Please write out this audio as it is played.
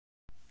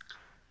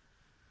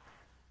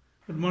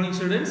Good morning,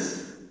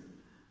 students.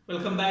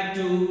 Welcome back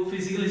to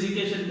physical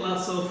education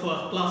class of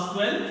class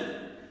 12.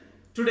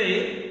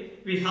 Today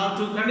we have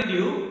to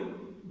continue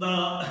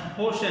the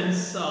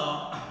portions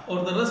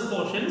or the rest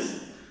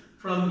portions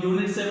from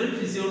unit 7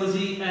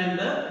 physiology and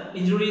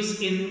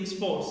injuries in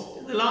sports.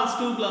 In the last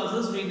two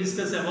classes we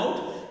discussed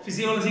about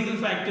physiological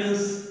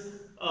factors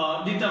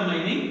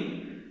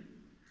determining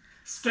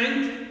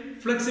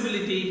strength,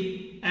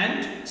 flexibility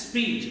and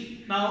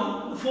speed.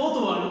 Now the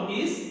fourth one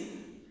is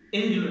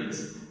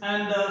endurance.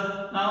 And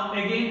now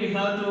again we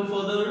have to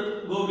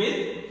further go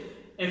with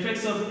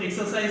effects of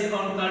exercise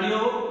on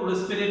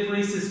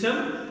cardiorespiratory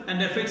system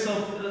and effects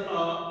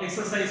of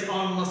exercise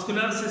on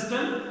muscular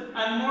system,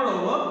 and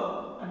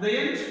moreover at the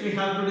end we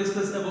have to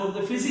discuss about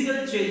the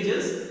physical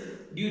changes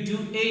due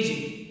to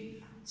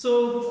aging.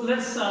 So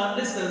let's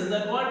discuss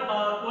that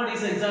what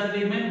is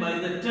exactly meant by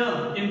the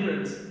term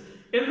endurance.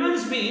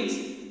 Endurance means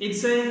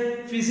it's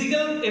a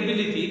physical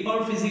ability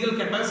or physical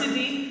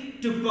capacity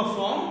to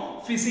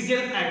perform physical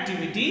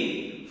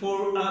activity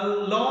for a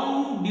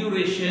long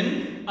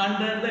duration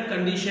under the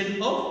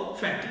condition of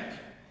fatigue.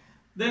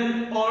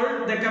 Then,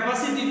 or the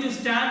capacity to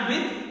stand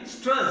with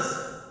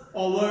stress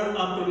over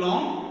a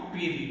prolonged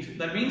period.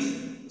 That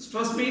means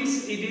stress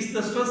means it is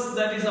the stress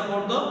that is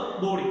upon the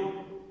body.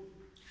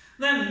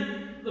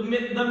 Then the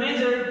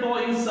major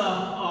points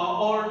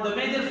or the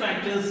major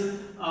factors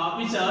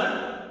which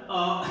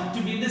are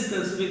to be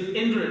discussed with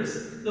endurance.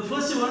 The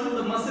first one,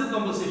 the muscle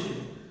composition.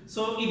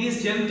 So it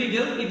is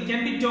genetical, it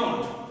can be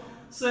taught.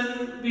 So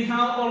we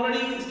have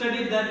already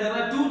studied that there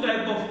are two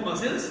types of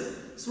muscles,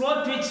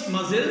 slow twitch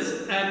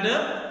muscles and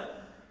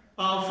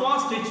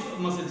fast twitch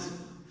muscles.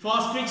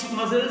 Fast twitch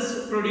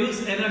muscles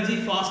produce energy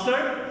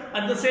faster,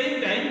 at the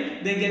same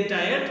time they get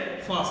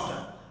tired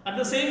faster. At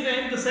the same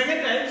time, the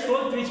second type,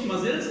 slow twitch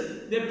muscles,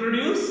 they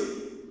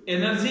produce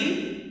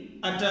energy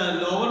at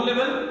a lower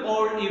level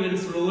or even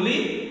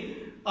slowly,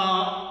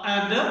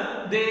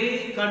 and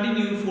they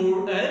continue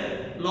for a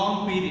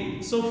long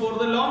period. So for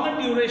the longer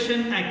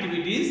duration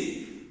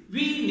activities,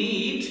 we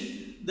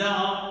need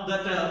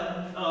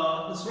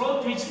the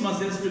slow twitch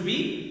muscles to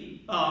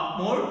be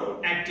more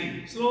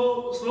active.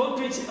 So slow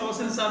twitch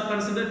muscles are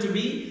considered to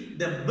be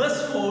the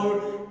best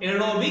for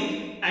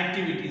aerobic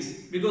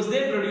activities because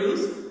they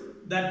produce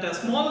that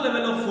small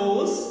level of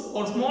force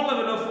or small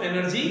level of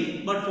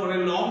energy but for a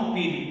long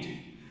period.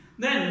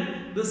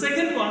 Then the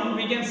second one,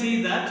 we can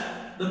see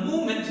that the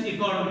movement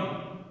economy.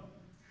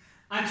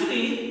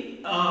 Actually,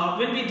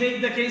 when we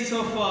take the case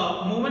of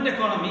movement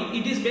economy,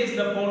 it is based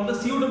upon the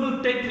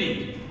suitable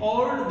technique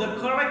or the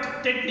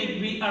correct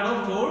technique we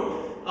adopt for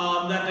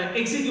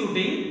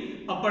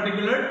executing a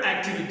particular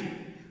activity.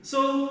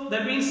 So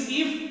that means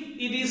if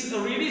it is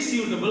really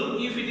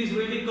suitable, if it is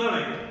really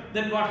correct,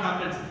 then what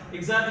happens?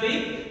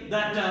 Exactly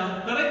that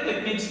correct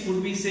techniques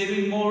would be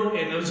saving more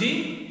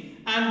energy,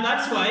 and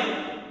that's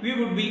why we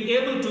would be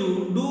able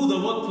to do the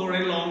work for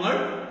a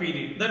longer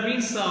period. That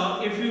means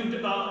if you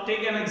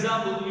take an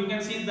example, you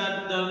can see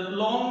that the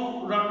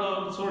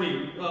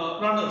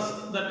runners,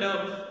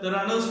 the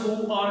runners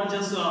who are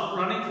just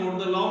running for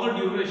the longer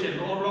duration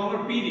or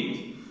longer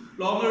period,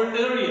 longer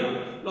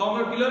area,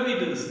 longer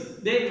kilometers,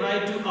 they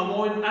try to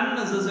avoid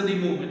unnecessary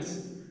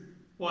movements.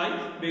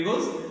 Why?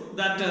 Because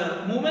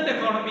that movement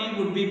economy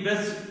would be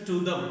best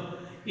to them.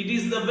 It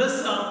is the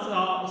best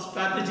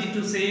strategy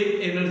to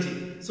save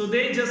energy. So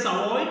they just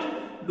avoid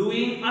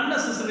doing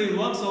unnecessary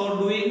works or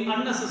doing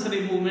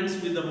unnecessary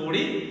movements with the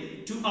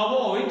body to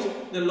avoid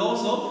the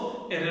loss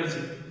of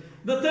energy.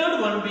 The third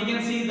one, we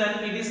can see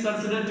that it is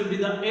considered to be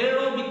the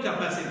aerobic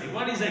capacity.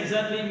 What is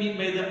exactly mean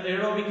by the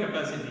aerobic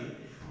capacity?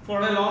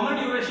 For a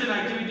longer duration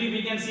activity,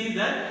 we can see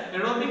that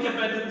aerobic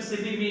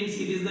capacity means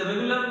it is the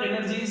regular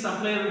energy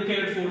supply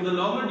required for the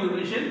longer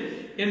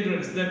duration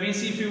endurance. That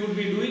means if you would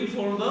be doing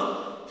for a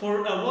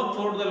work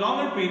for the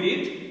longer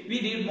period,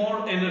 we need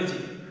more energy,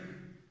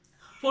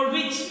 for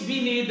which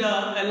we need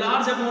a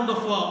large amount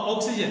of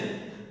oxygen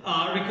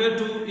required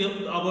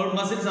to our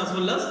muscles as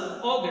well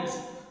as organs.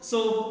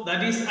 So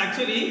that is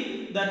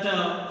actually that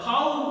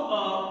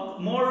how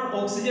more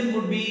oxygen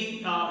would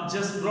be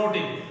just brought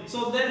in.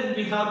 So then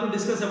we have to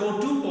discuss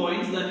about 2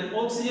 points, that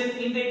oxygen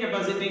intake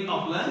capacity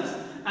of lungs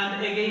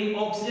and again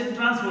oxygen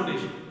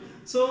transportation.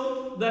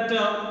 So that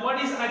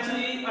what is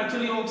actually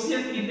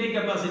oxygen intake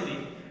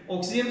capacity?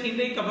 Oxygen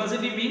intake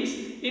capacity means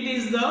it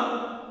is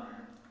the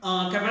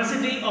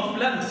capacity of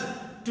lungs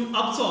to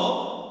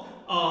absorb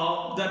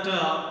that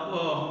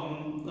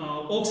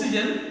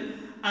oxygen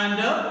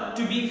and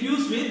to be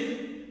fused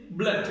with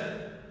blood.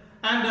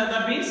 And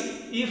that means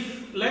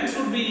if lungs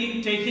would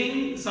be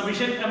taking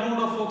sufficient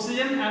amount of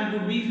oxygen and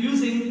would be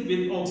fusing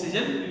with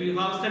oxygen, we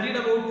have studied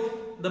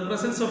about the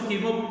presence of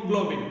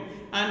hemoglobin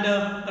and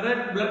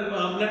red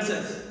blood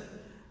cells.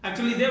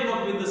 Actually they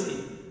work with the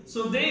skin.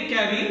 So they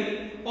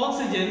carry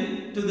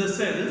oxygen to the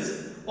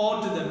cells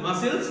or to the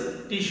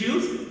muscles,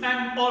 tissues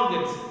and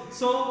organs.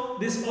 So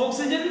this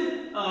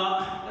oxygen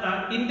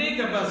intake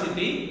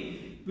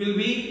capacity will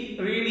be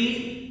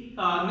really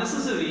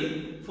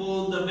necessary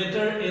for the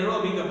better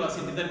aerobic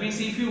capacity. That means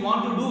if you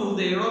want to do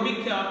the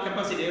aerobic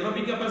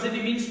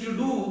capacity means to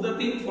do the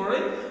thing for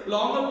a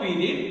longer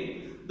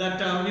period, that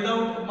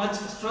without much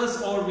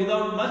stress or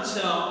without much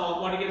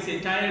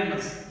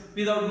tiredness,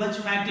 without much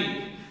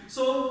fatigue.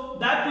 So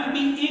that will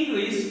be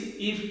increased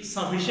if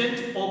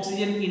sufficient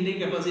oxygen intake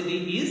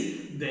capacity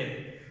is there.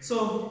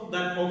 So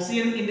that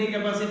oxygen intake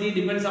capacity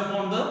depends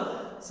upon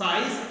the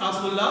size as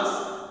well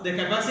as the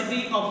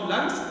capacity of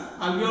lungs,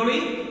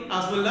 alveoli,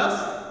 as well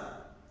as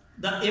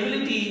the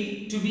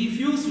ability to be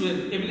fused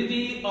with,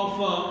 ability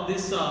of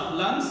this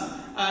lungs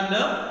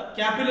and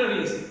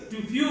capillaries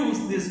to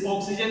fuse this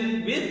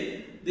oxygen with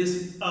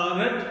this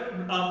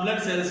red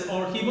blood cells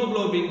or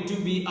hemoglobin to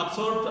be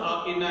absorbed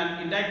in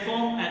an intact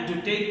form and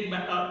to take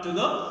back to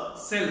the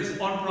cells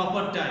on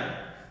proper time.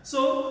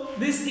 So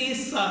this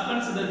is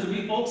considered to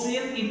be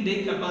oxygen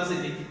intake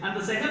capacity. And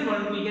the second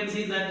one, we can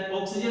see that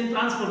oxygen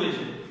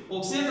transportation.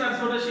 Oxygen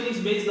transportation is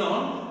based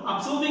on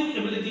absorbing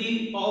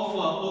ability of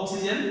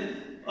oxygen,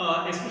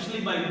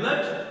 especially by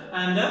blood,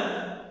 and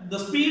the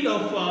speed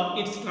of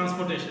its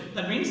transportation.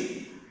 That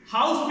means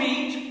how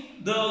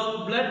speed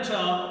the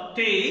blood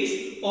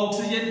takes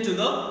oxygen to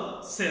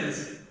the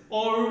cells,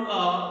 or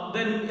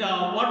then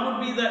what would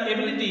be the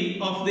ability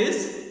of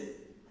this,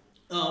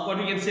 what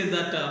we can say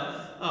that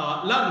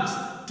lungs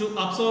to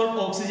absorb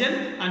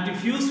oxygen and to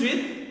fuse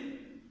with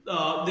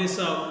this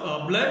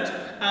blood,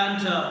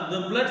 and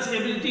the blood's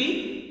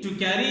ability to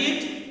carry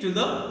it to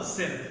the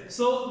cell.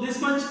 So this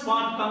much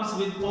part comes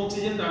with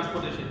oxygen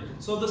transportation.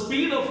 So the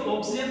speed of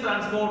oxygen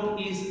transport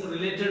is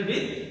related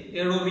with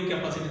aerobic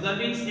capacity. That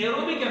means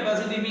aerobic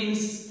capacity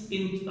means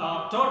in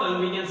total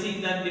we can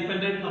see that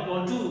dependent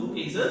upon two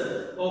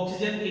cases: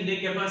 oxygen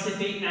intake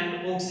capacity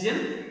and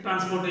oxygen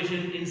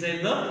transportation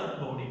inside the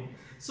body.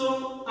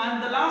 So,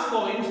 and the last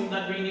point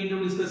that we need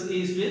to discuss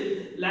is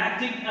with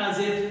lactic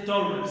acid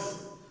tolerance.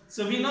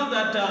 So we know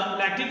that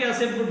lactic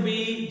acid would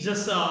be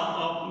just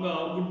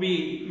would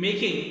be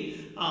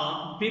making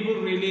people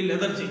really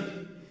lethargic.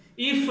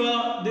 If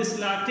this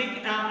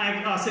lactic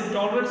acid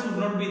tolerance would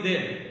not be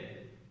there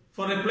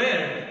for a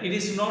player, it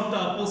is not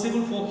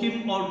possible for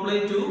him or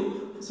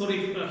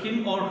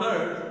him or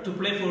her to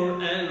play for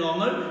a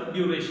longer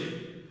duration.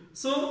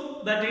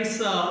 So that is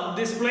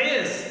these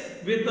players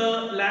with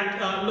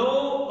lactic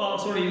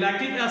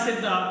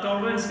acid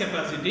tolerance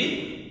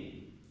capacity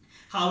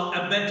have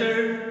a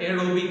better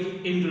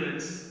aerobic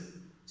endurance.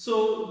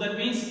 So that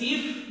means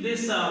if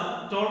this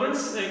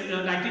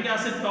lactic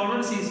acid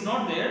tolerance is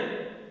not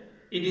there,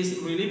 it is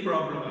really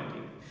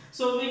problematic.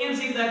 So we can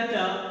see that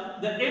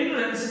the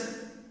endurance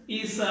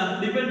is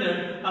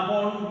dependent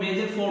upon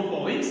major 4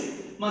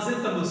 points: muscle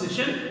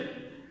composition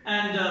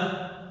and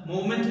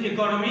movement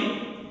economy,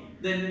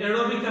 then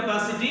aerobic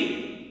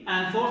capacity,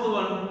 and fourth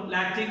one,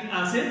 lactic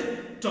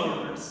acid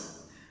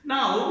tolerance.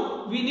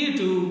 Now we need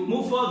to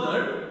move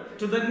further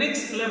to the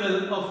next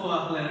level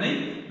of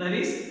learning, that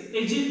is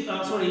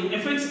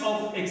effects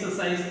of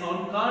exercise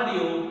on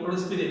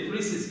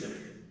cardiorespiratory system.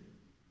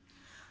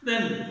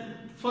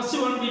 Then first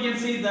one, we can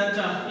see that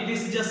it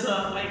is just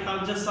I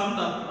have just summed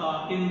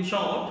up in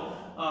short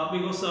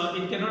because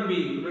it cannot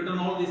be written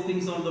all these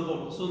things on the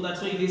board. So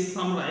that's why it is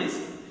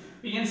summarized.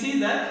 We can see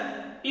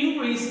that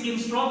increase in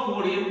stroke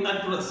volume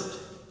at rest.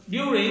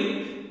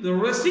 During the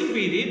resting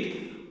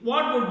period,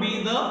 what would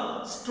be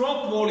the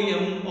stroke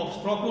volume of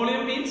stroke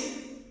volume means?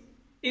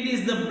 It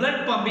is the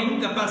blood pumping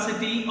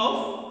capacity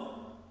of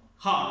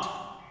heart.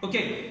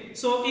 Okay,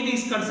 so it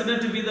is considered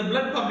to be the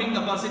blood pumping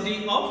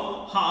capacity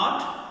of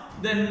heart.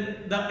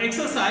 Then the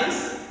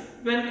exercise,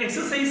 when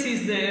exercise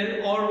is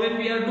there, or when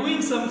we are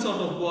doing some sort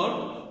of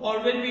work, or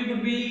when we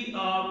would be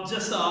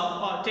just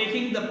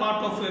taking the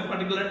part of a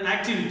particular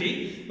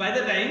activity, by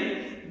the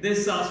time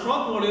this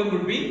stroke volume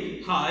would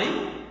be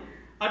high.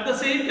 At the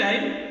same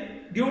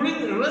time, during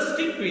the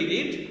resting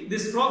period, the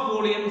stroke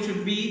volume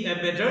should be a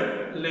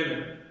better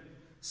level.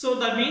 So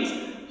that means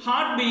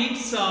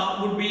heartbeats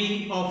would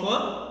be of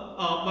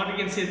what you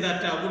can say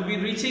that would be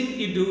reaching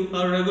into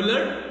a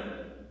regular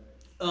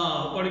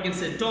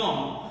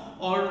tone,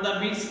 or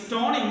that means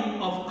toning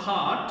of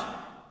heart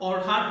or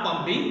heart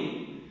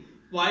pumping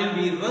while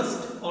we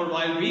rest or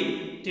while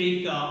we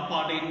take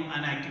part in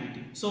an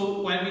activity.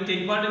 So while we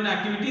take part in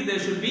activity, there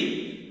should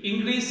be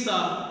increased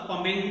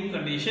pumping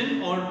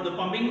condition, or the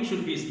pumping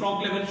should be,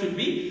 stroke level should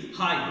be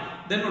high.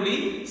 Then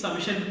only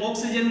sufficient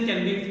oxygen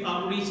can be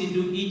reached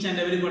into each and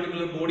every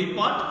particular body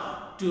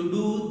part to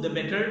do the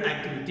better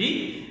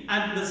activity.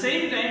 At the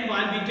same time,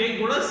 while we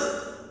take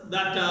rest,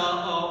 that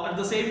at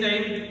the same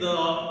time the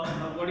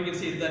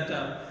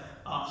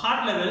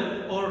heart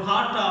level or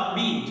heart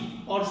beat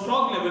or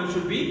stroke level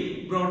should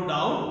be brought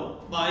down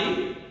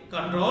by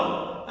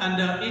control, and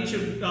it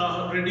should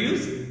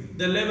reduce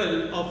the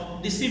level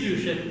of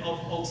distribution of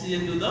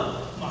oxygen to the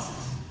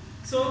muscles.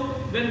 So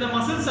when the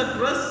muscles are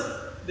at rest,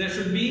 there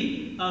should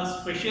be a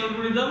special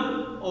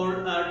rhythm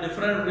or a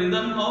different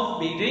rhythm of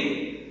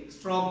beating.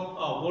 Stroke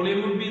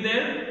volume would be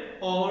there,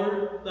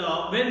 or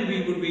when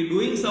we would be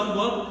doing some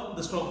work,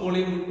 the stroke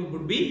volume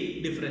would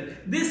be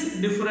different. This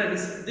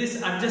difference, this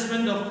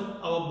adjustment of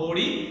our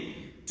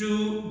body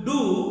to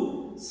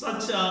do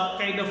such a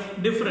kind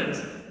of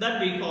difference,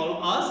 that we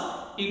call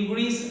as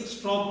increased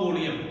stroke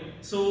volume.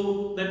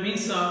 So that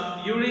means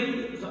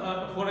during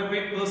for a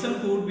person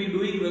who would be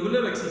doing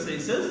regular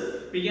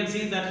exercises, we can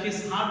see that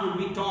his heart would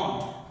be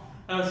toned.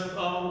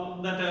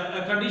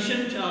 A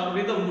conditioned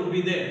rhythm would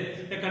be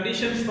there, a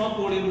conditioned stroke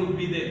volume would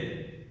be there.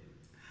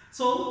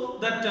 So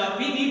that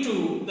we need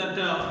to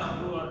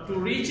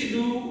reach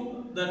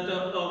into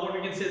that what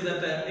we can say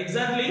that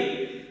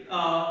exactly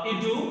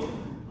into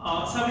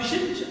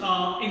sufficient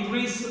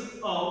increase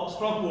of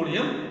stroke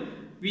volume,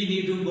 we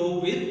need to go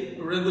with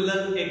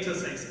regular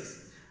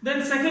exercises.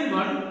 Then second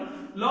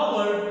one,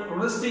 lower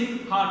resting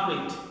heart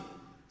rate.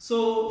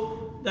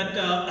 So that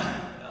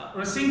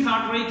resting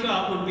heart rate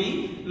would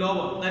be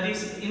lower, that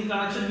is in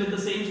connection with the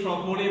same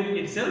stroke volume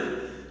itself.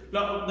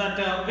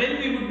 That when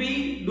we would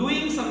be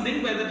doing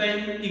something, by the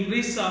time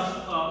increased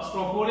stroke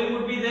volume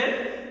would be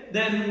there,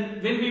 then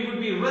when we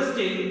would be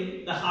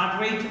resting, the heart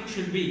rate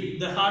should be,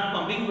 the heart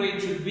pumping rate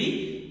should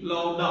be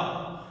low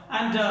down.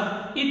 And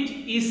it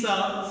is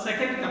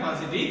second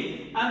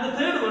capacity. And the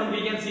third one,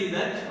 we can see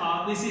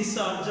that this is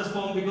just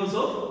formed because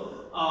of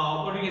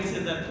what we can say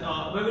that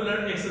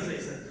regular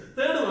exercises.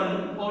 Third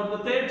one, or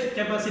the third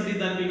capacity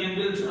that we can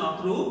build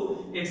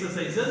through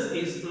exercises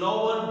is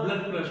lower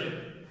blood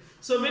pressure.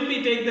 So when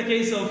we take the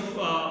case of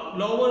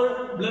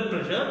lower blood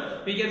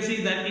pressure, we can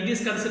see that it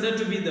is considered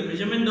to be the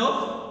measurement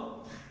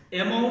of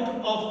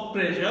amount of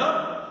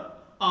pressure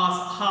as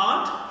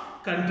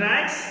heart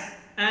contracts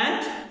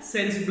and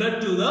sends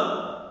blood to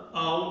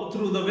the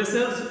through the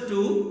vessels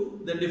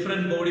to the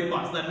different body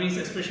parts. That means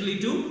especially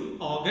to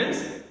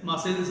organs,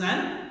 muscles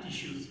and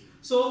tissues.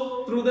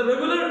 So through the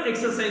regular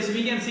exercise,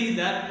 we can see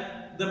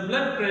that the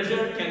blood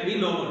pressure can be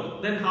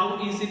lowered. Then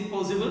how is it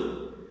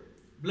possible?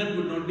 Blood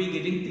would not be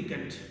getting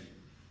thickened.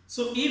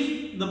 So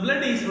if the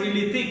blood is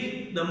really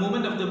thick, the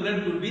movement of the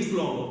blood would be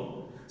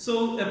slower.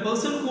 So a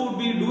person who would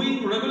be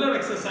doing regular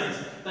exercise,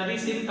 that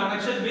is in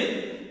connection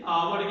with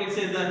what you can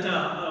say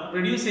that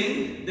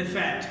reducing the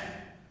fat.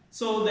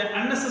 So the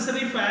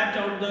unnecessary fat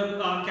or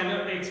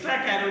the extra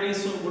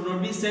calories would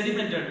not be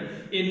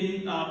sedimented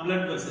in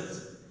blood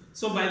vessels.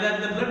 So by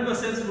that the blood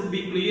vessels would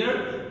be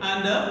clear,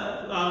 and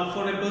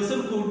for a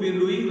person who would be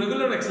doing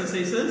regular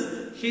exercises,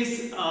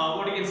 his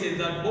what you can say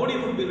that body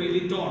would be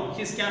really toned,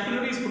 his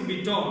capillaries would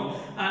be toned,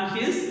 and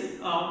his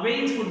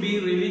veins would be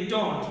really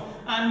toned,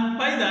 and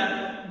by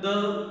that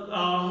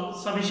the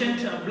sufficient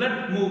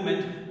blood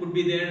movement would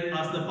be there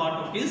as the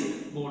part of his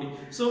body.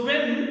 So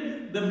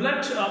when the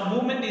blood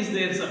movement is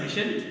there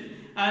sufficient,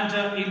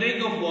 and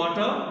intake of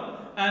water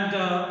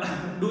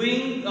and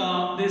doing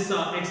this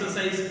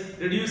exercise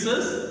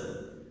reduces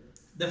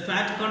the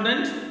fat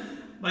content,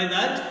 by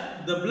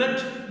that the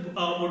blood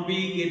would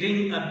be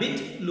getting a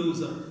bit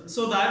looser,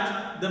 so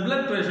that the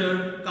blood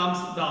pressure comes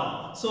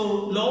down.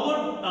 So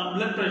lower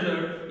blood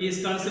pressure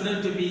is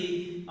considered to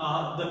be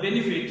the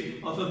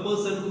benefit of a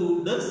person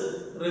who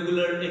does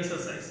regular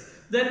exercise.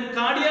 Then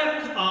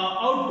cardiac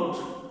output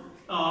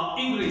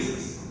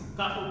increases.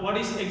 What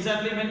is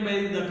exactly meant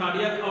by the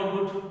cardiac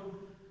output?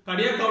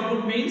 Cardiac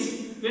output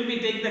means when we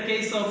take the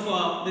case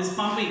of this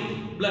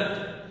pumping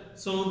blood.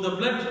 So the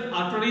blood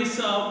arteries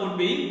would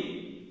be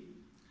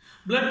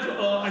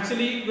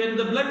actually when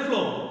the blood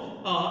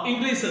flow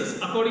increases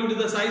according to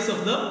the size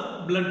of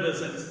the blood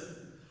vessels.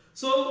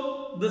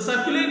 So the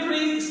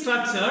circulatory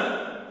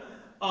structure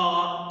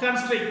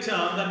constrict,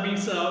 that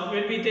means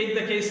when we take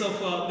the case of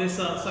this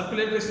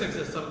circulatory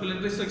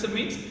structure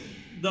means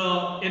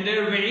the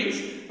entire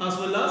veins as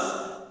well as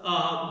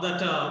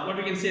that what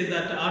we can say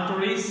that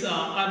arteries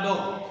and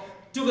all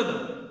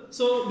together.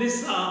 So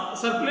this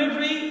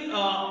circulatory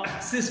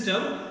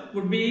system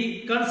would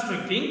be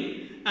constricting,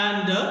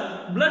 and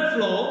blood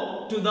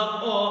flow to the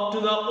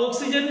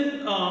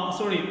oxygen blood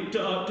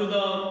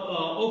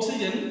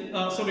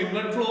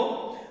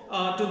flow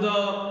to the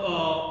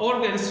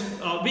organs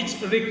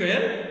which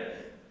require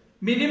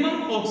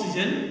minimum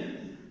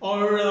oxygen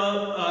or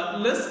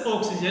less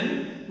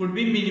oxygen would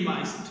be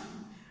minimized.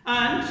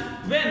 And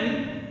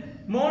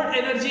when more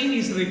energy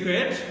is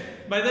required,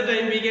 by the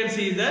time we can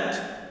see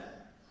that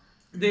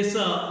this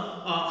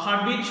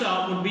heartbeat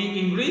would be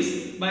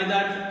increased. By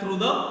that, through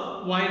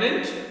the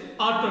widened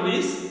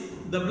arteries,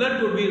 the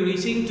blood would be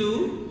reaching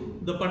to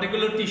the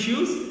particular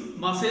tissues,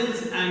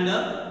 muscles and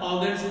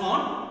organs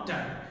on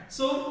time.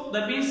 So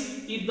that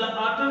means if the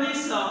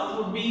arteries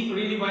would be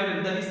really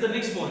widened, that is the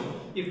next point.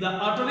 If the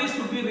arteries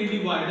would be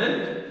really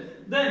widened,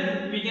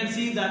 then we can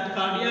see that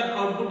cardiac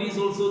output is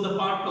also the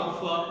part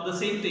of the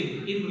same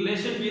thing. In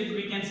relation with,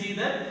 we can see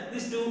that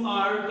these two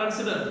are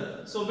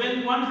considered. So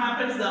when one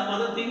happens, the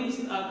other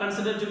things are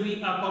considered to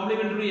be a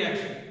complementary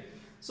action.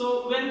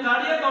 So when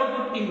cardiac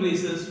output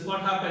increases,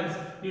 what happens?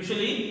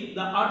 Usually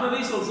the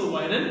arteries also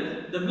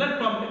widen, the blood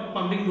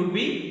pumping would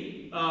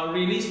be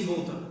really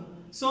smoother.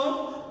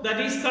 So that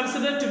is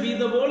considered to be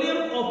the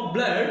volume of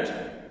blood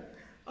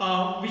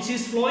which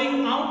is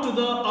flowing out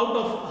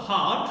of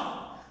heart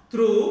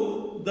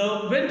through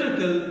the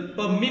ventricle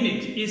per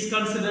minute is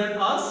considered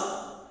as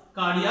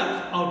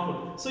cardiac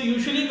output. So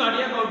usually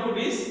cardiac output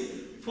is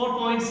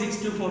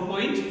 4.6 to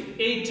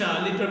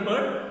 4.8 liter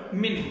per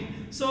minute.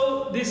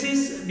 So this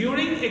is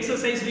during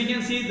exercise we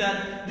can see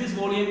that this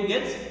volume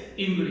gets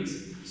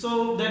increased.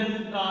 So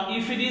then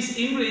if it is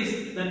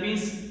increased, that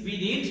means we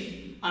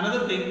need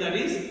another thing, that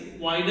is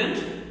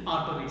widened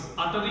arteries.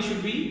 Artery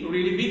should be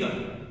really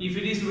bigger. If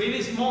it is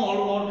really small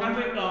or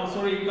contracted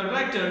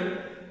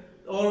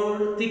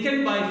or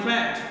thickened by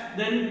fat,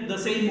 then the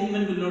same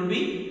movement will not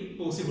be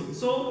possible.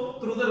 So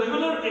through the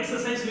regular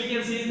exercise we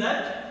can see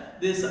that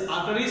this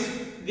arteries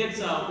gets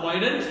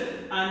widened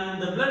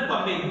and the blood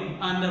pumping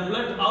and the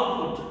blood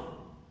output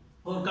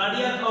or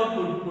cardiac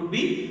output would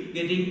be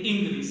getting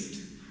increased.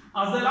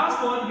 As the last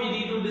point, we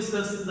need to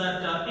discuss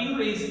that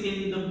increase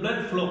in the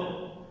blood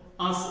flow,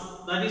 as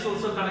that is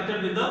also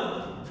connected with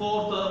the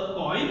fourth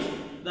point,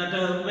 that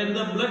when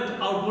the blood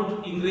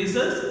output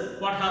increases,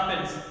 what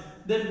happens?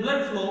 Then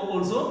blood flow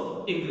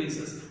also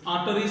increases.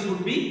 Arteries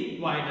would be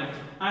widened,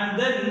 and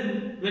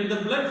then when the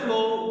blood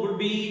flow would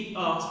be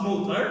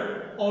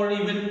smoother or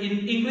even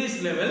in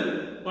increased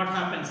level, what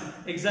happens?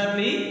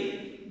 Exactly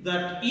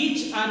that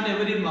each and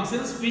every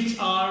muscles which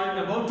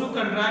are about to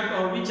contract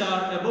or which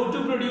are about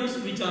to produce,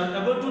 which are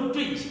about to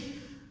twitch,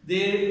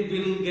 they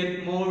will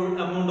get more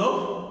amount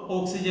of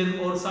oxygen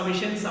or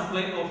sufficient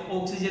supply of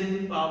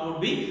oxygen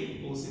would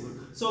be possible.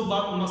 So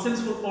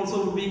muscles would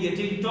also be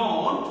getting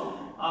toned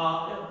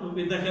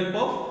with the help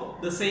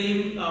of the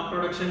same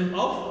production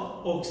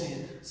of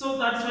oxygen. So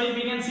that's why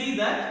we can see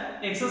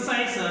that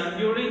exercise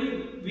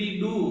during we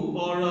do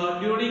or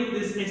during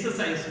this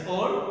exercise,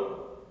 or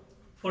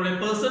for a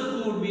person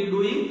who would be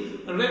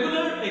doing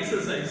regular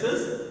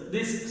exercises,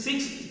 this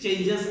 6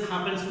 changes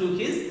happens to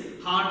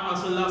his heart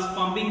as well as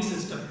pumping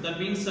system. That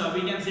means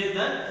we can say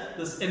that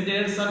this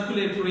entire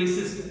circulatory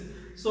system.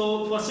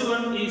 So first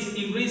one is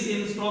increase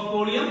in stroke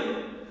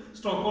volume.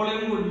 Stroke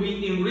volume would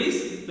be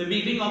increase. The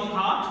beating of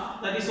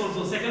heart, that is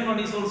also, second one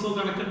is also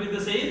connected with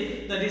the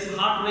same, that is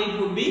heart rate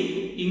would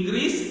be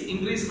increase.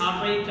 Increased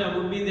heart rate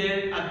would be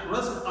there at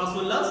rest as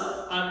well as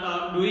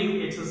at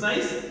doing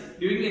exercise.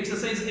 During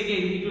exercise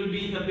again it will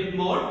be a bit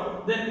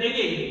more. Then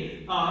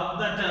again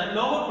that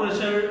lower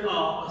pressure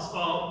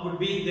would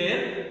be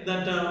there,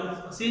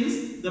 that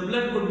since the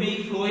blood would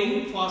be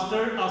flowing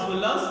faster as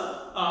well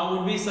as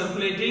would be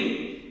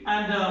circulating,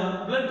 and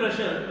blood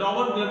pressure,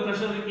 lower blood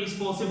pressure is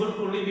possible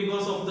only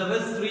because of the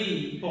rest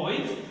 3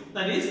 points,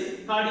 that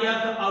is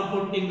cardiac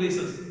output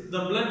increases. The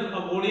blood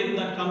volume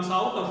that comes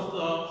out of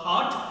the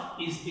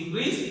heart is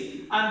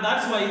increased, and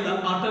that's why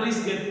the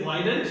arteries get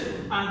widened,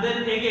 and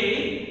then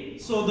again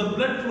so the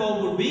blood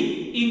flow would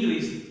be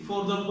increased.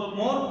 For the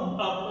more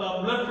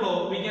blood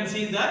flow, we can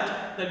see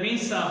that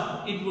means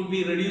it would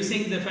be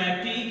reducing the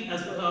fatigue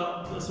as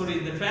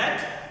the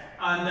fat,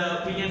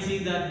 and we can see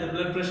that the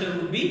blood pressure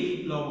would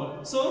be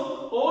lower.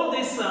 So all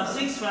these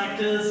 6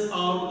 factors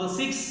are the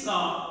 6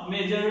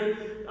 major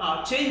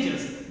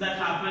changes that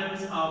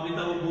happens with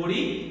our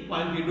body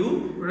while we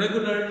do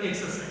regular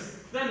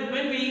exercise. Then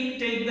when we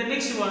take the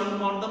next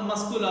one on the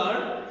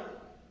muscular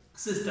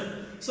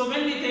system. So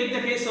when we take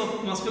the case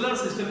of muscular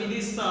system, it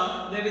is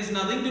there is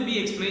nothing to be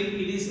explained.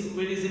 It is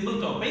very simple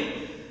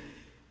topic.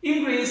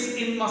 Increase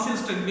in muscle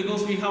strength,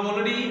 because we have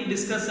already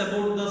discussed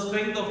about the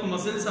strength of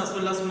muscles as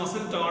well as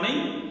muscle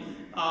toning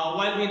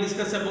while we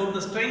discuss about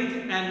the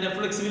strength and the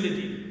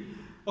flexibility.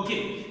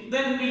 Okay,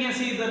 then we can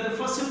see that the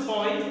first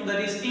point,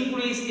 that is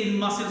increase in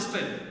muscle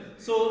strength.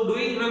 So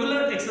doing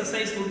regular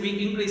exercise would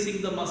be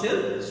increasing the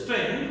muscle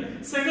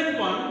strength. Second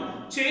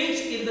one, change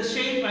in the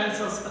shape and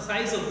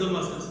size of the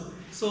muscles.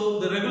 So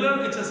the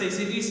regular exercise,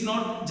 it is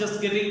not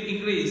just getting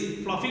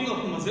increased fluffing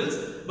of muscles,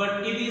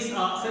 but it is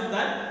said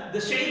that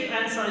the shape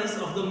and size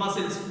of the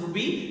muscles would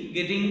be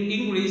getting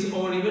increased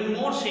or even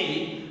more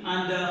shape,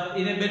 and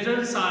in a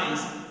better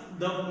size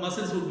the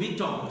muscles would be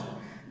toned.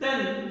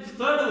 Then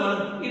third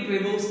one, it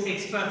removes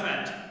extra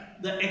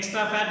fat. The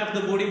extra fat of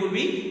the body will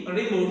be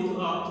removed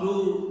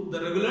through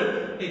the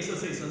regular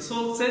exercises.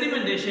 So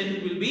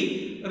sedimentation will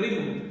be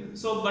removed.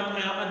 So but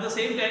at the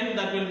same time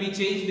that will be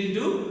changed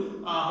into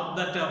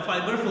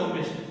fiber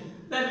formation.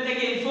 Then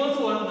again fourth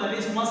one, that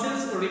is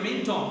muscles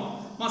remain toned.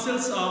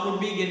 Muscles would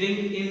be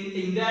getting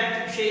in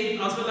intact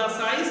shape as well as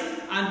size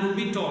and would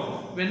be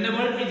toned.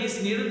 Whenever it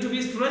is needed to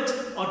be stretched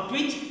or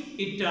twitch,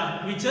 it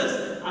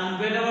twitches, and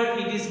whenever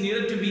it is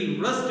needed to be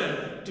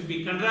rested, to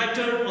be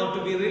contracted or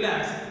to be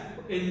relaxed,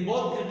 in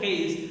both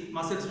cases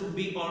muscles would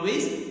be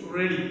always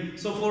ready.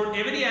 So for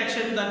every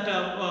action that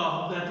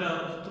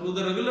through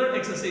the regular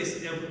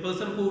exercise, a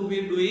person who would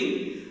be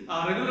doing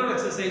regular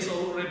exercise,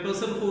 or a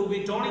person who would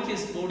be toning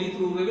his body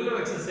through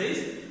regular exercise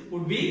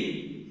would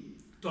be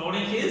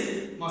toning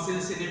his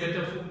muscles in a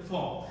better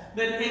form.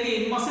 Then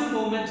again muscle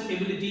movement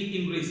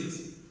ability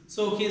increases.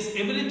 So his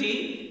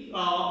ability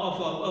of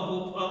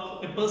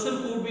a person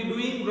who would be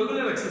doing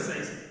regular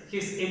exercise,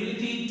 his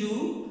ability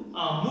to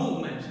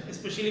movement,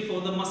 especially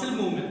for the muscle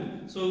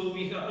movement. So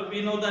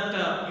we know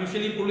that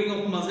usually pulling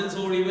of muscles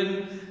or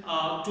even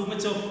too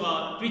much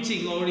of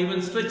twitching or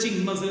even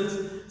stretching muscles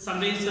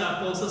sometimes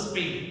causes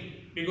pain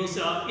because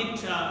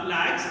it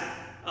lags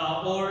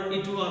or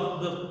it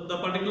was the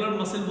particular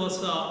muscle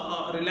was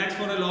relaxed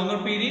for a longer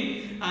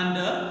period, and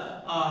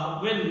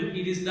when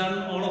it is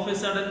done all of a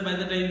sudden, by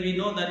the time we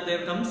know that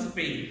there comes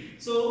pain.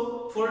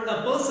 So for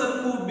a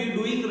person who would be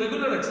doing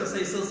regular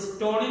exercises,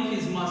 toning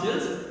his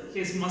muscles,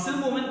 his muscle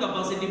movement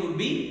capacity would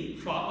be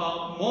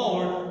far,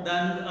 more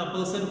than a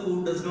person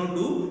who does not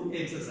do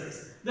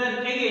exercise.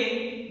 Then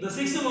again, the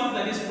sixth one,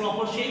 that is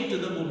proper shape to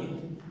the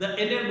body. The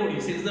entire body,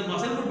 since the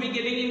muscle would be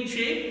getting in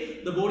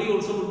shape, the body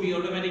also would be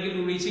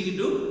automatically reaching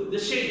into the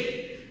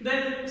shape.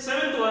 Then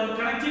seventh one,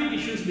 connective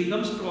tissues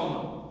become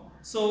stronger.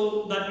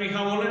 So that we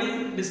have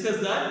already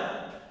discussed that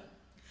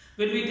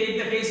when we take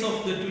the case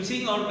of the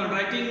twitching or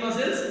contracting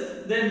muscles,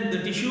 then the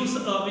tissues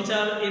which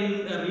are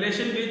in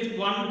relation with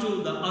one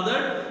to the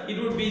other,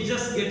 it would be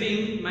just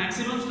getting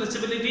maximum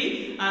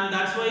stretchability, and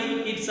that's why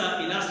its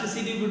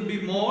elasticity would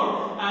be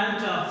more,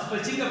 and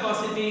stretching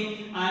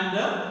capacity, and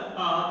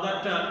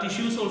that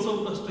tissues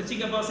also, the stretching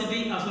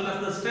capacity as well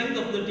as the strength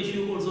of the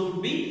tissue also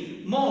would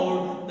be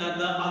more than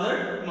the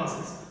other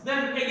muscles.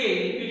 Then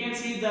again we can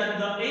see that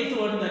the eighth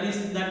one,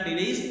 that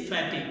delays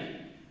fatigue.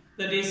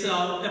 That is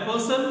a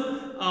person,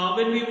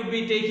 when we would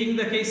be taking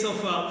the case of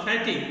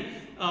fatigue,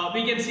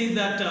 we can see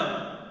that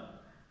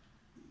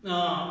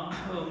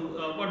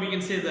what we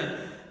can say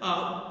that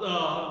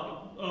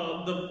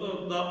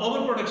the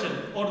overproduction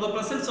or the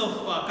presence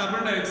of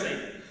carbon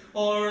dioxide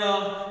or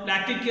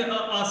lactic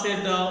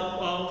acid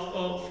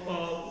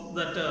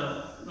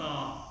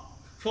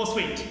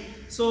phosphate.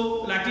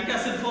 So lactic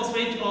acid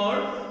phosphate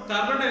or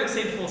carbon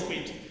dioxide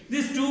phosphate.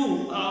 These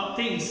two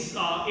things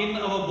in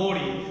our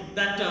body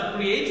that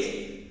creates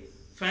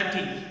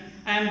fatigue,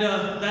 and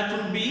that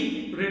would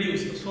be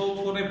reduced. So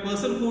for a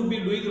person who would be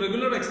doing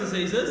regular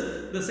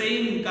exercises, the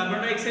same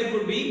carbon dioxide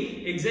would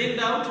be exhaled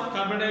out,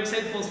 carbon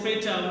dioxide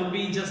phosphate would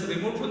be just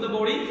removed from the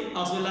body,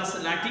 as well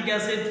as lactic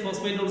acid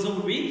phosphate also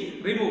would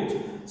be removed.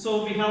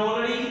 So we have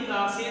already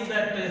seen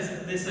that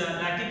this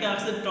lactic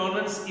acid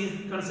tolerance is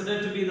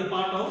considered to be the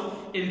part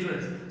of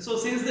endurance. So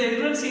since the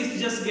endurance is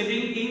just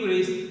getting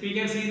increased, we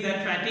can see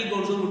that fatigue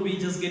also would be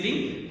just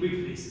getting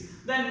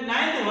decreased. Then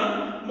ninth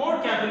one,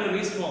 more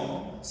capillaries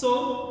form.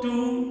 So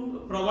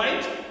to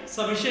provide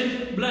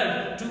sufficient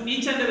blood to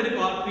each and every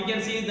part, we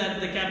can see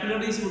that the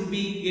capillaries would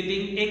be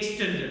getting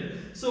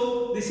extended.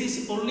 So this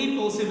is only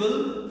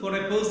possible for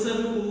a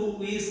person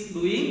who is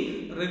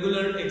doing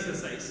regular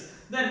exercise.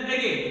 Then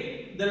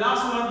again, the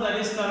last one, that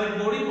is correct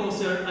body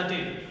posture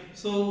attained.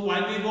 So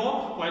while we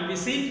walk, while we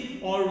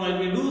sit, or while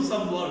we do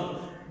some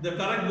work, the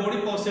correct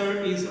body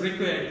posture is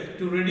required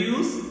to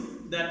reduce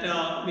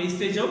that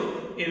wastage of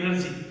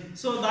energy.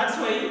 So that's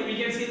why we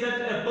can see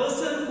that a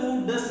person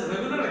who does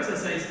regular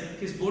exercise,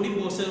 his body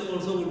posture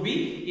also would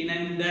be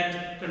in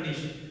that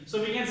condition.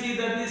 So we can see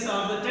that these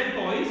are the 10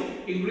 points: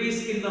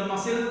 increase in the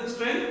muscle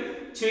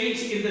strength,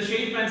 change in the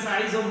shape and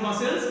size of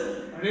muscles,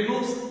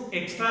 removes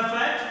extra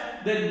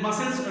fat, then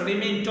muscles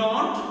remain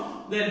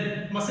toned,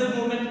 then muscle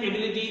movement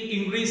ability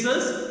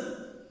increases,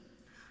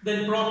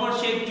 then proper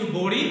shape to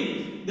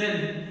body,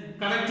 then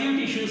connective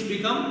tissues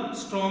become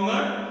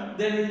stronger,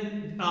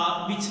 then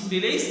which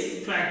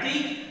delays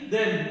fatigue,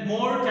 then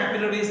more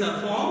capillaries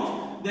are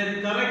formed,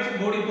 then correct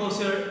body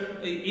posture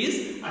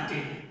is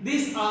attained.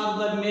 These are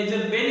the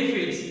major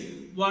benefits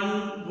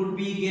one would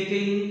be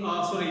getting,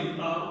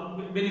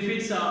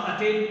 benefits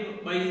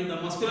attained by the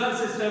muscular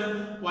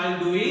system while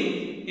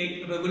doing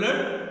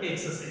regular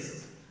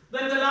exercises.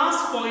 Then the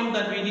last point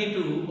that we need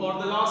to, or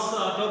the last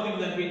topic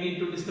that we need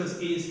to discuss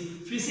is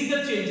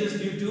physical changes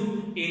due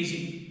to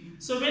aging.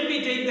 So when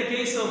we take the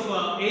case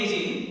of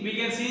aging, we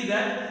can see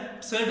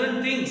that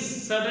certain things,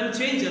 certain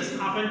changes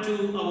happen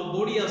to our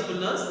body as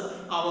well as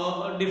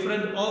our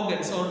different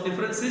organs or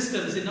different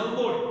systems in our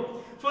body.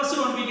 First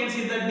one, we can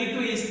see that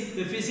decrease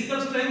the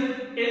physical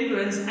strength,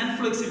 endurance and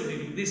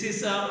flexibility. This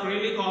is a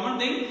really common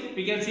thing.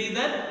 We can see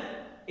that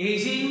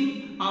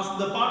aging, as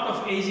the part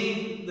of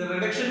aging, the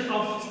reduction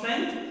of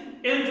strength,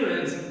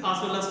 endurance as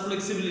well as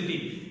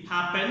flexibility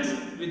happens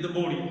with the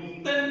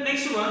body. Then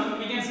next one,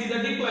 we can see the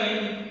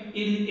decline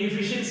in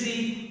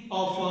efficiency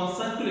of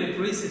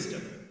circulatory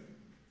system.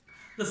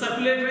 The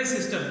circulatory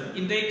system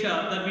intake,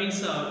 that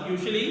means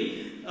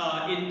usually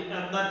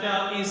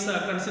that is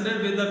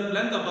considered with the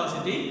lung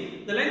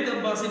capacity. The lung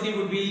capacity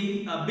would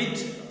be a bit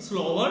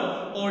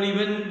slower or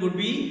even would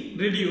be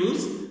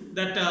reduced.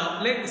 That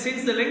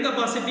since the lung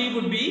capacity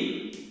would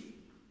be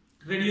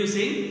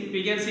reducing,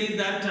 we can see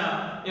that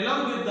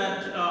along with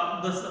that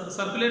the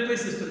circulatory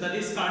system, that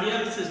is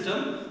cardiac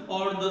system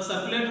or the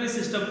circulatory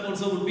system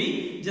also would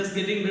be just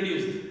getting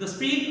reduced. The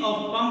speed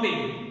of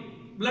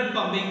pumping, blood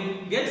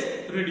pumping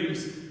gets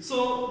reduced.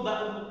 So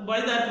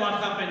by that what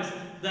happens,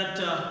 that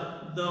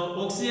the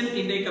oxygen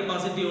intake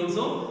capacity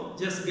also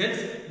just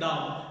gets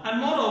down.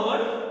 And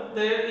moreover,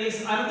 there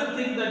is another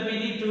thing that we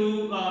need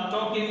to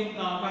talk in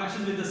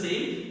connection with the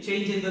same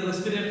change in the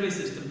respiratory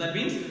system. That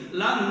means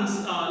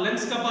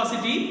lungs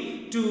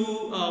capacity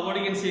to what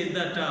you can say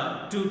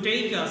that to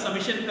take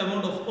sufficient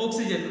amount of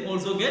oxygen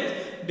also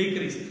get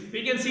decreased.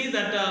 We can see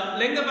that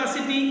lung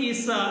capacity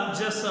is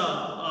just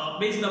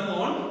based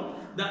upon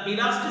the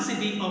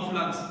elasticity of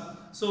lungs.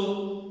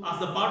 So as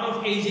the part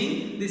of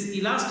aging, this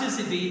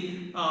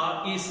elasticity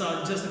is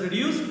just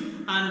reduced,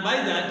 and by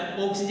that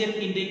oxygen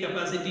intake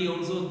capacity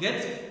also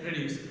gets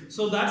reduced.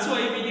 So that's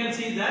why we can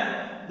see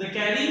that the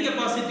carrying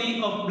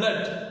capacity of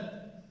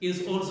blood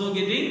is also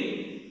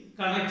getting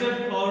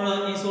connected or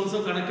is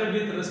also connected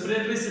with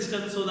respiratory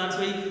system. So that's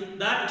why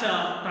that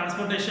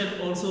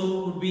transportation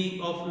also would be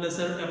of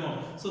lesser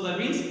amount. So that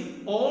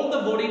means all the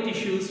body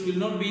tissues will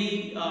not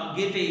be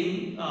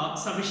getting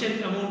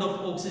sufficient amount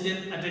of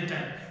oxygen at a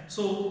time.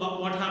 So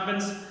what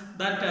happens?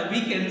 That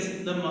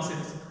weakens the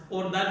muscles,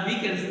 or that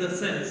weakens the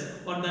cells,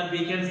 or that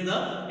weakens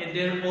the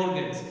entire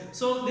organs.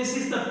 So this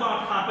is the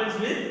part happens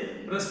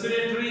with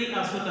respiratory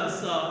as well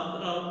as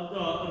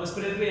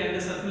respiratory and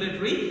the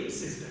circulatory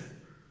system.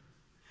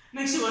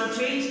 Next one,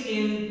 change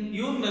in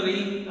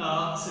urinary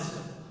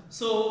system.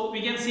 So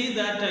we can see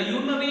that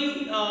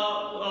urinary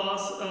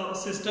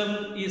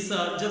system is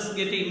just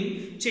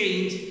getting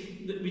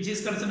changed, which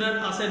is considered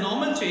as a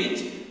normal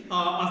change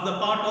as the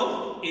part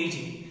of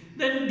aging.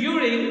 Then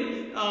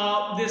during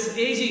this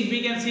aging,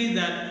 we can see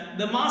that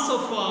the mass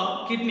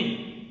of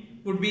kidney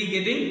would be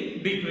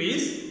getting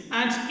decreased,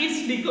 and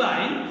its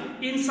decline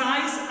in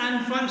size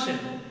and function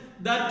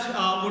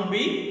that would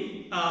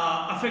be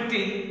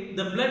affecting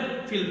the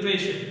blood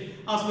filtration,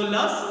 as well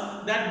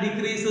as that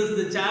decreases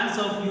the chance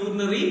of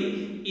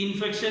urinary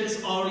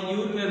infections or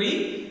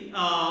urinary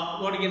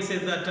what you can say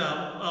that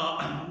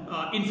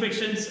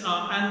infections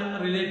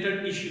and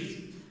related issues.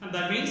 And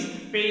that means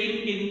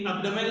pain in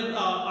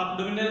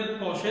abdominal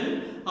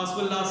portion, as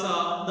well as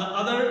the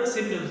other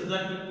symptoms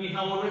that we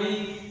have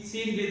already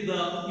seen with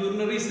the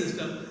urinary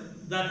system,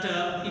 that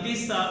it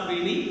is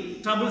really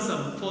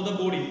troublesome for the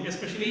body,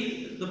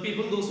 especially the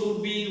people, those who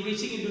would be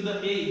reaching into the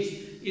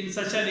age, in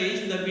such an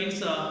age, that means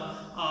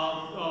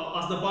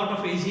as the part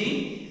of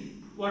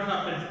aging, what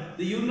happens?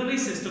 The urinary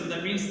system,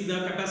 that means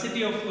the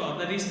capacity of,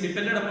 that is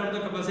dependent upon the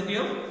capacity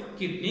of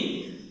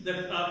kidney, the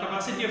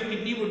capacity of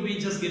kidney would be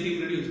just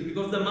getting reduced,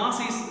 because the mass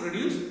is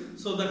reduced,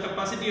 so the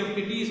capacity of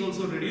kidney is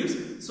also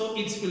reduced, so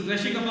its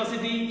filtration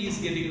capacity is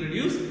getting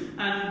reduced,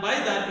 and by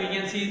that we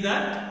can see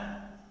that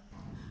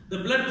the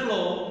blood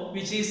flow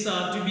which is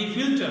to be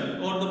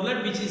filtered, or the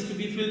blood which is to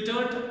be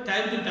filtered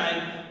time to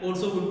time,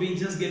 also would be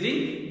just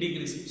getting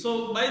decreased.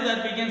 So by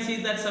that we can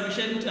see that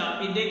sufficient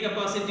intake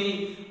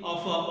capacity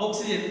of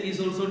oxygen is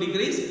also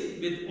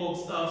decreased with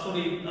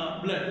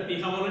blood.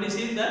 We have already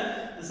seen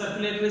that the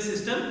circulatory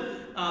system,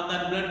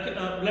 that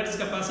blood's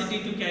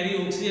capacity to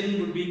carry oxygen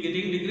would be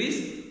getting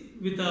decreased,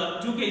 with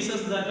two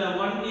cases, that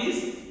one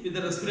is with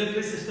the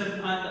respiratory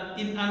system, and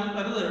in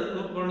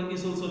another one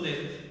is also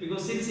there,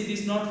 because since it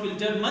is not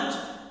filtered much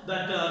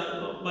that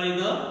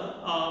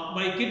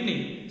by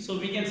kidney, so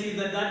we can see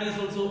that that is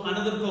also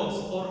another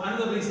cause or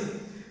another reason.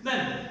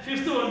 Then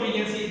fifth one, we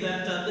can see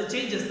that the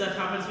changes that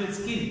happens with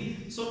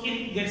skin, so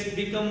it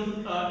becomes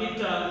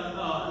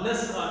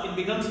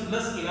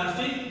less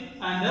elastic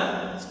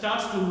and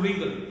starts to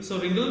wrinkle. So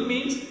wrinkling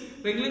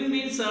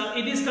means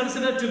it is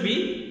considered to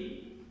be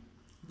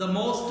the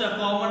most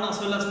common as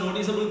well as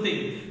noticeable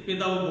thing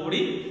with our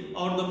body,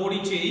 or the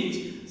body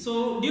change.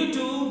 So due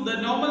to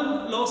the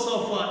normal loss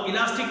of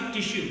elastic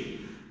tissue,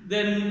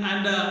 then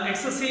and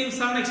excessive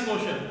sun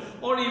exposure,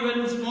 or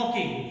even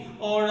smoking,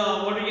 or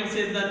what we can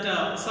say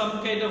that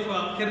some kind of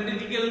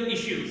heretical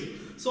issues.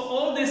 So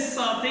all these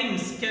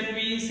things can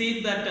be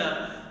seen that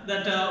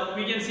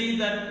we can see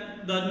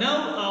that the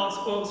nerve,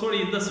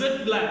 the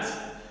sweat glands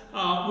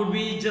would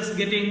be just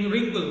getting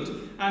wrinkled,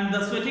 and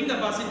the sweating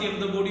capacity of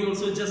the body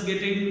also just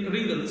getting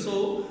wrinkled.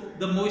 So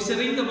the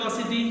moisturizing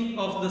capacity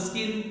of the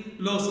skin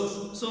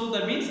losses. So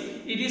that means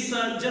it is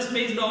just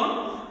based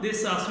on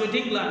this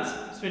sweating glands.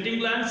 Sweating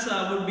glands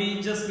would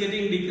be just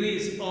getting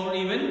decreased, or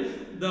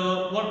even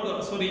the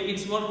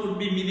its work would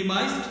be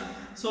minimized.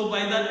 So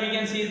by that we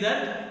can see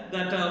that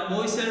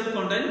moisture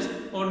content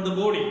on the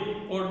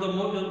body, or the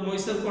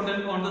moisture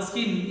content on the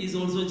skin is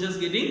also just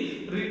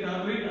getting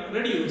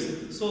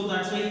reduced. So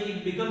that's why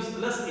it becomes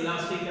less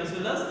elastic, as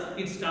well as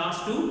it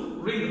starts to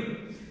wrinkle.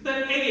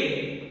 Then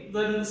again,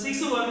 the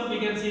sixth one, we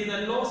can see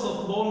the loss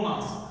of bone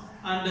mass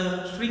and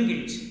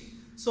shrinkage.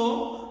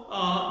 So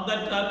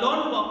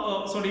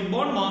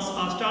bone mass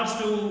starts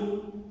to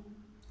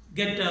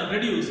get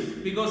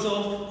reduced because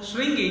of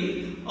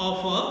shrinking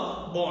of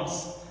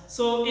bones.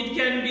 So it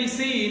can be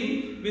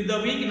seen with the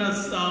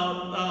weakness,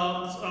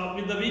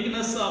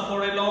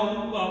 for a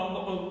long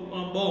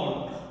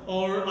bone,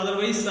 or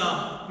otherwise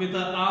with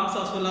the arms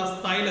as well as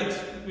thigh legs.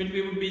 When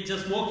we would be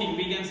just walking,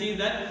 we can see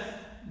that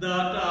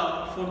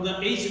for the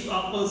aged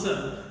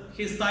person,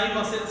 his thigh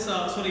muscles,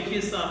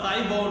 his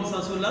thigh bones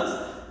as well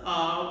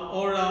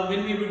as,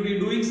 when we would be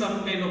doing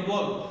some kind of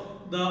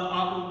work,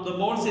 the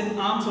bones in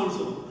arms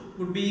also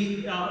would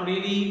be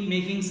really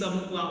making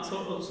some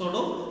sort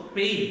of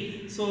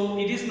pain. So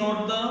it is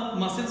not the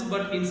muscles,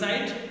 but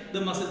inside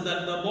the muscles,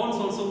 that the bones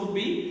also would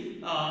be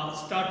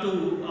start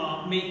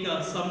to make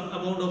some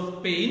amount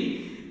of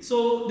pain.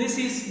 So this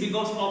is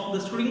because of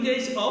the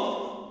shrinkage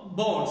of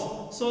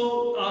bones.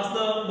 So as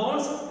the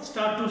bones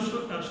start to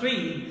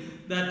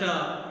shrink,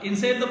 that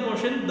inside the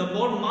portion, the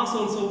bone mass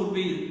also would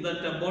be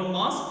that bone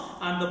mass,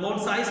 and the bone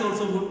size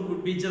also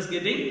would be just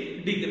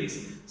getting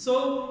decreased.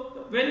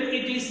 So when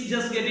it is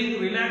just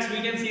getting relaxed,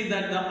 we can see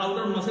that the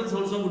outer muscles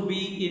also would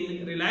be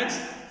in relaxed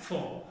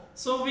form.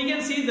 So we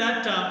can see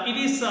that it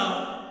is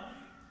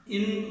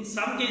in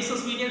some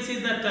cases we can see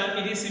that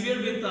it is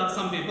severe with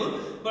some people,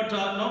 but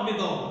not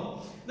with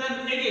all.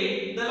 Then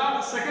again,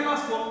 the second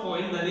last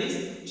point, that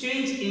is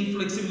change in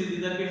flexibility,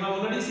 that we have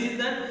already seen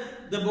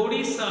that the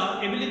body's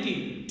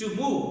ability to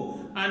move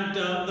and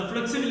the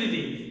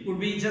flexibility would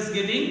be just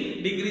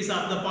getting decreased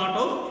as the part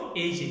of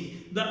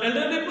aging. The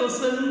elderly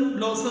person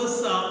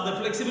loses the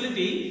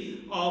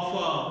flexibility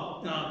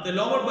of the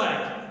lower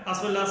back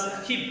as well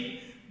as hip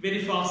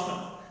very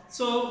faster.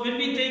 So when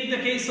we take the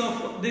case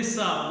of this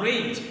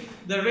range,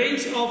 the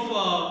range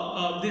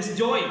of these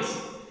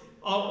joints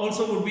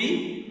also would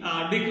be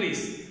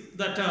decreased.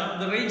 That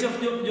the range of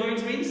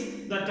joints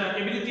means that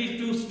ability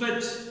to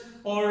stretch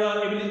or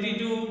ability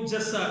to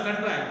just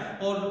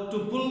contract or to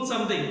pull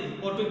something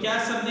or to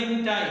catch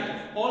something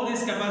tight, all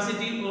this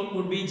capacity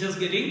would be just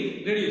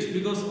getting reduced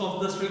because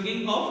of the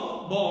shrinking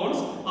of bones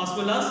as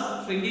well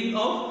as shrinking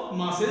of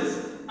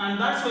muscles. And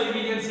that's why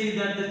we can see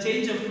that the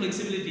change of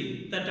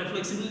flexibility, that the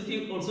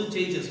flexibility also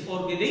changes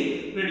or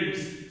getting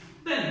reduced.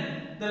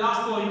 Then the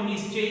last point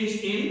is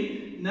change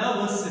in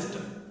nervous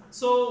system.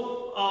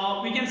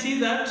 So we can see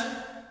that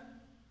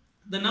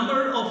the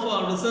number of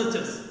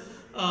researchers,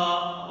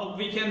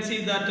 we can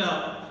see that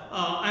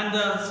and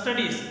the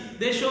studies,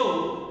 they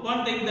show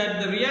one thing,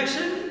 that the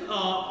reaction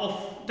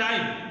of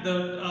time,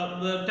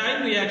 the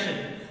time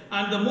reaction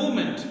and the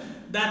movement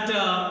that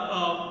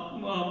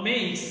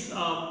makes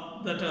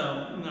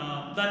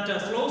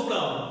that slows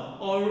down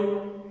or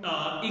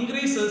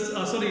decreases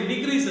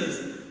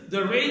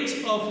the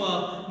range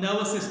of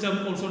nervous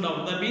system also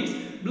down. That means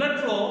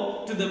blood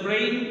flow to the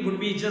brain would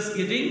be just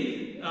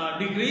getting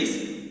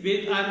decreased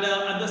with, and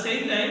at the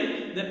same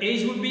time the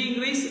age would be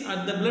increased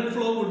and the blood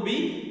flow would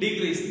be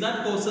decreased.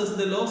 That causes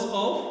the loss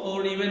of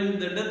or even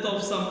the death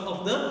of some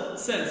of the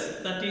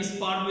cells. That is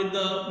part with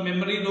the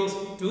memory loss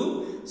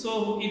too.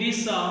 So it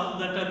is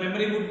that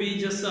memory would be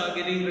just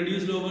getting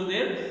reduced over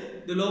there.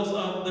 The loss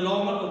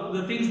of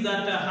the things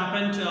that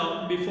happened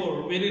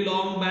before very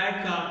long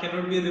back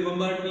cannot be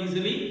remembered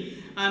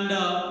easily, and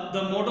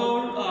the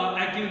motor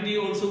activity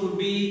also would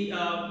be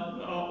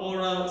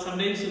or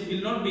sometimes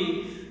will not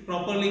be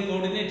properly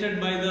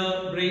coordinated by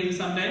the brain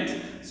sometimes.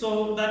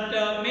 So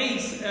that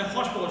makes a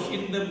hodgepodge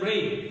in the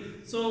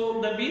brain.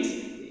 So that means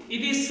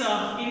it is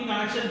in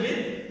connection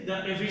with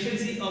the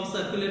efficiency of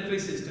circulatory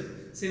system.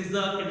 Since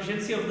the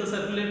efficiency of the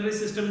circulatory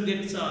system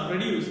gets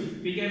reduced,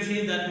 we can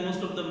see that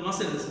most of the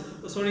muscles,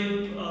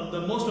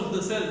 most of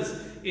the cells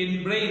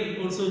in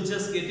brain also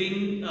just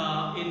getting in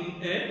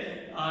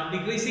a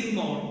decreasing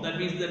mode. That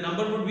means the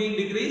number would be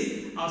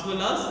decreased as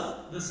well as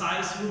the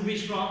size would be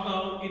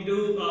shrunk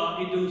into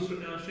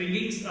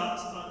shrinking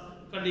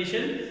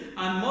condition,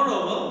 and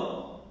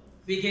moreover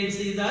we can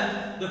see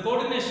that the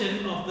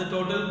coordination of the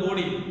total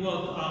body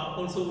work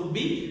also would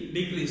be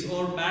decreased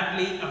or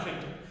badly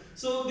affected.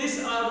 So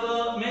these are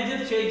the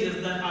major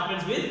changes that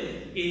happens with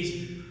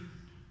aging.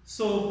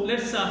 So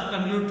let's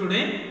conclude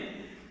today.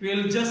 We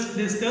will just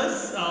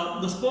discuss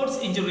the sports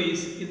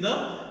injuries in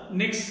the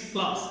next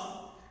class.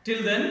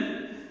 Till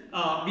then,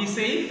 be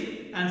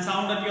safe and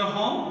sound at your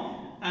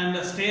home, and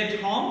stay at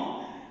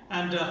home,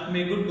 and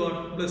may good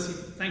God bless you.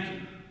 Thank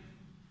you.